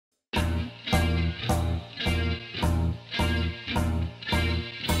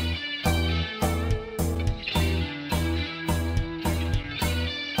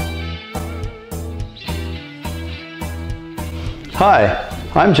Hi,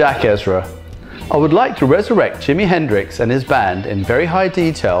 I'm Jack Ezra. I would like to resurrect Jimi Hendrix and his band in very high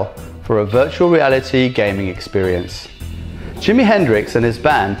detail for a virtual reality gaming experience. Jimi Hendrix and his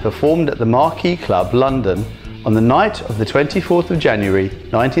band performed at the Marquee Club, London, on the night of the 24th of January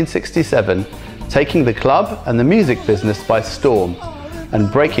 1967, taking the club and the music business by storm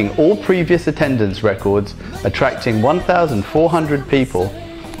and breaking all previous attendance records, attracting 1,400 people,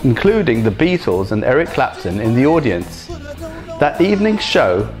 including the Beatles and Eric Clapton in the audience. That evening's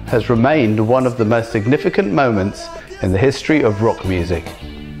show has remained one of the most significant moments in the history of rock music.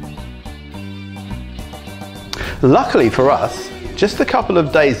 Luckily for us, just a couple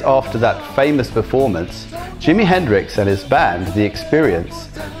of days after that famous performance, Jimi Hendrix and his band, The Experience,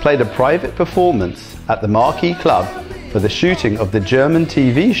 played a private performance at the Marquee Club for the shooting of the German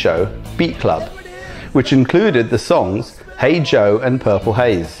TV show Beat Club, which included the songs Hey Joe and Purple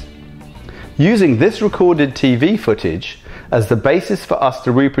Haze. Using this recorded TV footage as the basis for us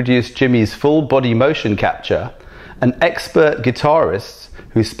to reproduce Jimi's full body motion capture, an expert guitarist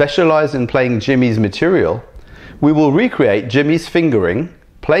who specialize in playing Jimi's material, we will recreate Jimi's fingering,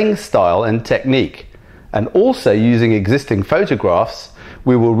 playing style and technique, and also using existing photographs,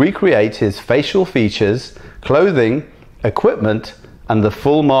 we will recreate his facial features, clothing, equipment, and the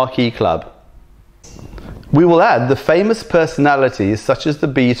full Marquee Club. We will add the famous personalities such as the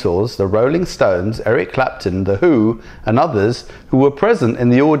Beatles, the Rolling Stones, Eric Clapton, The Who, and others who were present in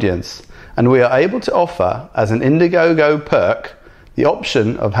the audience, and we are able to offer, as an Indiegogo perk, the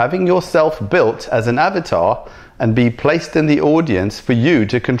option of having yourself built as an avatar and be placed in the audience for you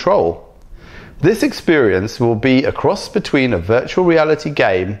to control. This experience will be a cross between a virtual reality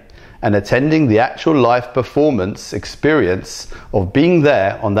game and attending the actual live performance experience of being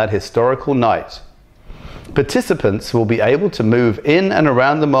there on that historical night. Participants will be able to move in and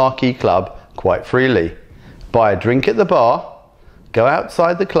around the Marquee Club quite freely, buy a drink at the bar, go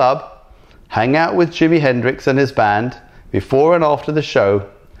outside the club, hang out with Jimi Hendrix and his band before and after the show,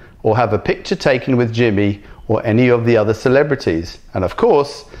 or have a picture taken with Jimi or any of the other celebrities, and of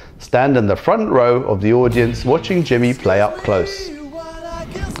course, stand in the front row of the audience watching Jimi play up close.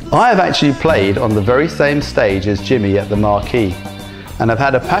 I have actually played on the very same stage as Jimi at the Marquee, and I've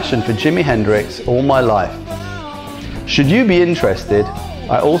had a passion for Jimi Hendrix all my life. Should you be interested,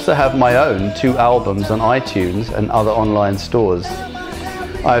 I also have my own 2 albums on iTunes and other online stores.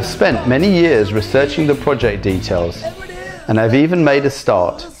 I have spent many years researching the project details, and I've even made a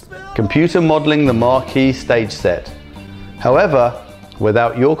start, computer modeling the Marquee stage set. However,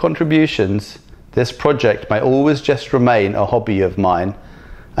 without your contributions, this project may always just remain a hobby of mine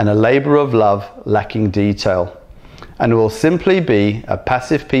and a labor of love lacking detail, and will simply be a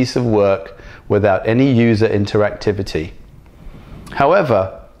passive piece of work without any user interactivity.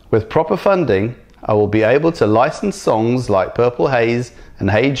 However, with proper funding, I will be able to license songs like Purple Haze and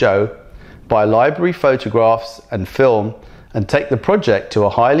Hey Joe, buy library photographs and film, and take the project to a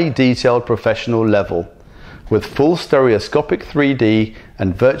highly detailed professional level, with full stereoscopic 3D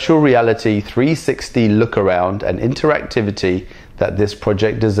and virtual reality 360 look around and interactivity that this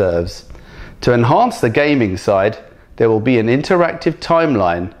project deserves. To enhance the gaming side, there will be an interactive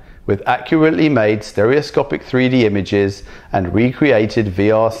timeline with accurately made stereoscopic 3D images and recreated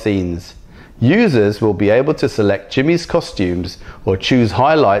VR scenes. Users will be able to select Jimi's costumes or choose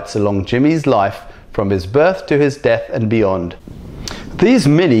highlights along Jimi's life from his birth to his death and beyond. These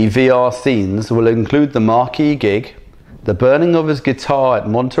mini VR scenes will include the Marquee gig, the burning of his guitar at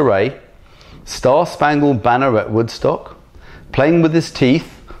Monterey, Star Spangled Banner at Woodstock, playing with his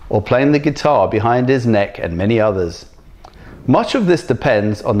teeth or playing the guitar behind his neck, and many others. Much of this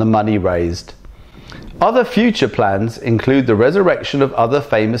depends on the money raised. Other future plans include the resurrection of other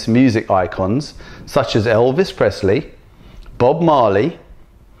famous music icons such as Elvis Presley, Bob Marley,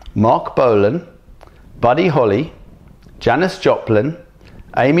 Mark Bolan, Buddy Holly, Janis Joplin,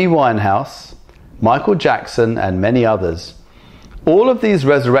 Amy Winehouse, Michael Jackson, and many others. All of these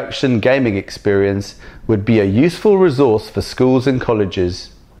resurrection gaming experience would be a useful resource for schools and colleges.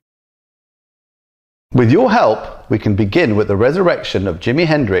 With your help, we can begin with the resurrection of Jimi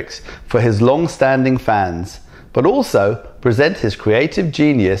Hendrix for his long-standing fans, but also present his creative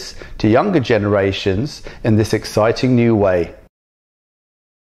genius to younger generations in this exciting new way.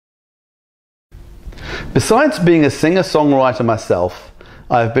 Besides being a singer-songwriter myself,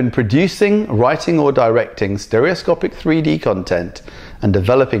 I have been producing, writing or directing stereoscopic 3D content and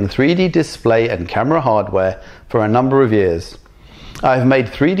developing 3D display and camera hardware for a number of years. I have made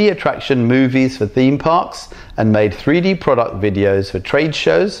 3D attraction movies for theme parks and made 3D product videos for trade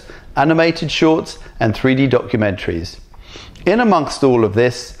shows, animated shorts and 3D documentaries. In amongst all of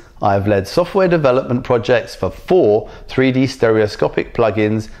this, I have led software development projects for 4 3D stereoscopic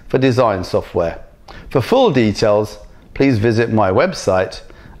plugins for design software. For full details, please visit my website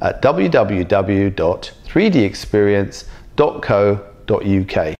at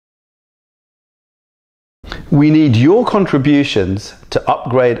www.3dexperience.co.uk. We need your contributions to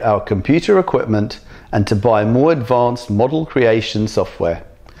upgrade our computer equipment and to buy more advanced model creation software.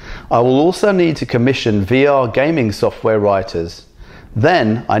 I will also need to commission VR gaming software writers.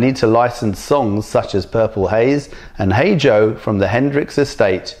 Then I need to license songs such as Purple Haze and Hey Joe from the Hendrix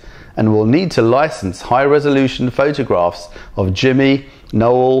estate, and will need to license high-resolution photographs of Jimmy,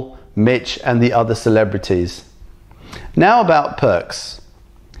 Noel, Mitch and the other celebrities. Now about perks.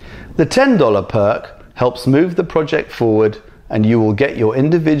 The $10 perk helps move the project forward, and you will get your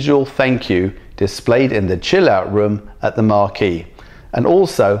individual thank you displayed in the chill out room at the marquee and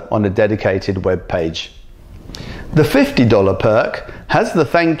also on a dedicated web page. The $50 perk has the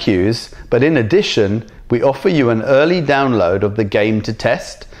thank yous, but in addition we offer you an early download of the game to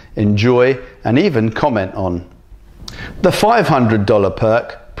test, enjoy and even comment on. The $500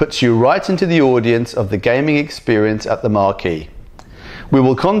 perk puts you right into the audience of the gaming experience at the marquee. We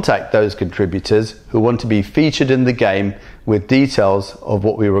will contact those contributors who want to be featured in the game with details of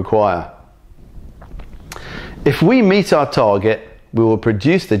what we require. If we meet our target, we will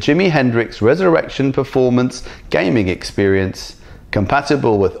produce the Jimi Hendrix Resurrection Performance gaming experience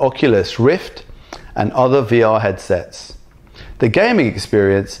compatible with Oculus Rift and other VR headsets. The gaming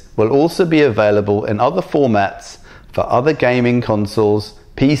experience will also be available in other formats for other gaming consoles,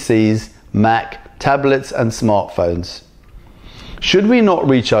 PCs, Mac, tablets and smartphones. Should we not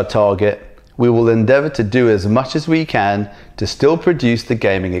reach our target, we will endeavour to do as much as we can to still produce the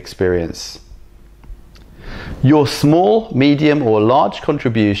gaming experience. Your small, medium or large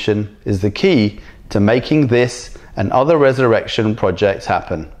contribution is the key to making this and other resurrection projects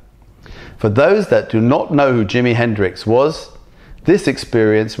happen. For those that do not know who Jimi Hendrix was, this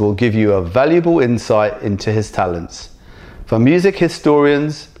experience will give you a valuable insight into his talents. For music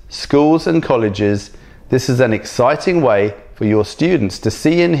historians, schools and colleges, this is an exciting way for your students to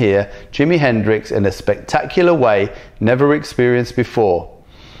see and hear Jimi Hendrix in a spectacular way never experienced before.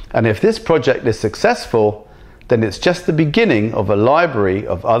 And if this project is successful, then it's just the beginning of a library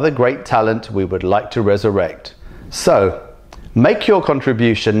of other great talent we would like to resurrect. So, make your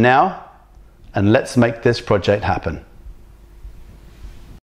contribution now, and let's make this project happen.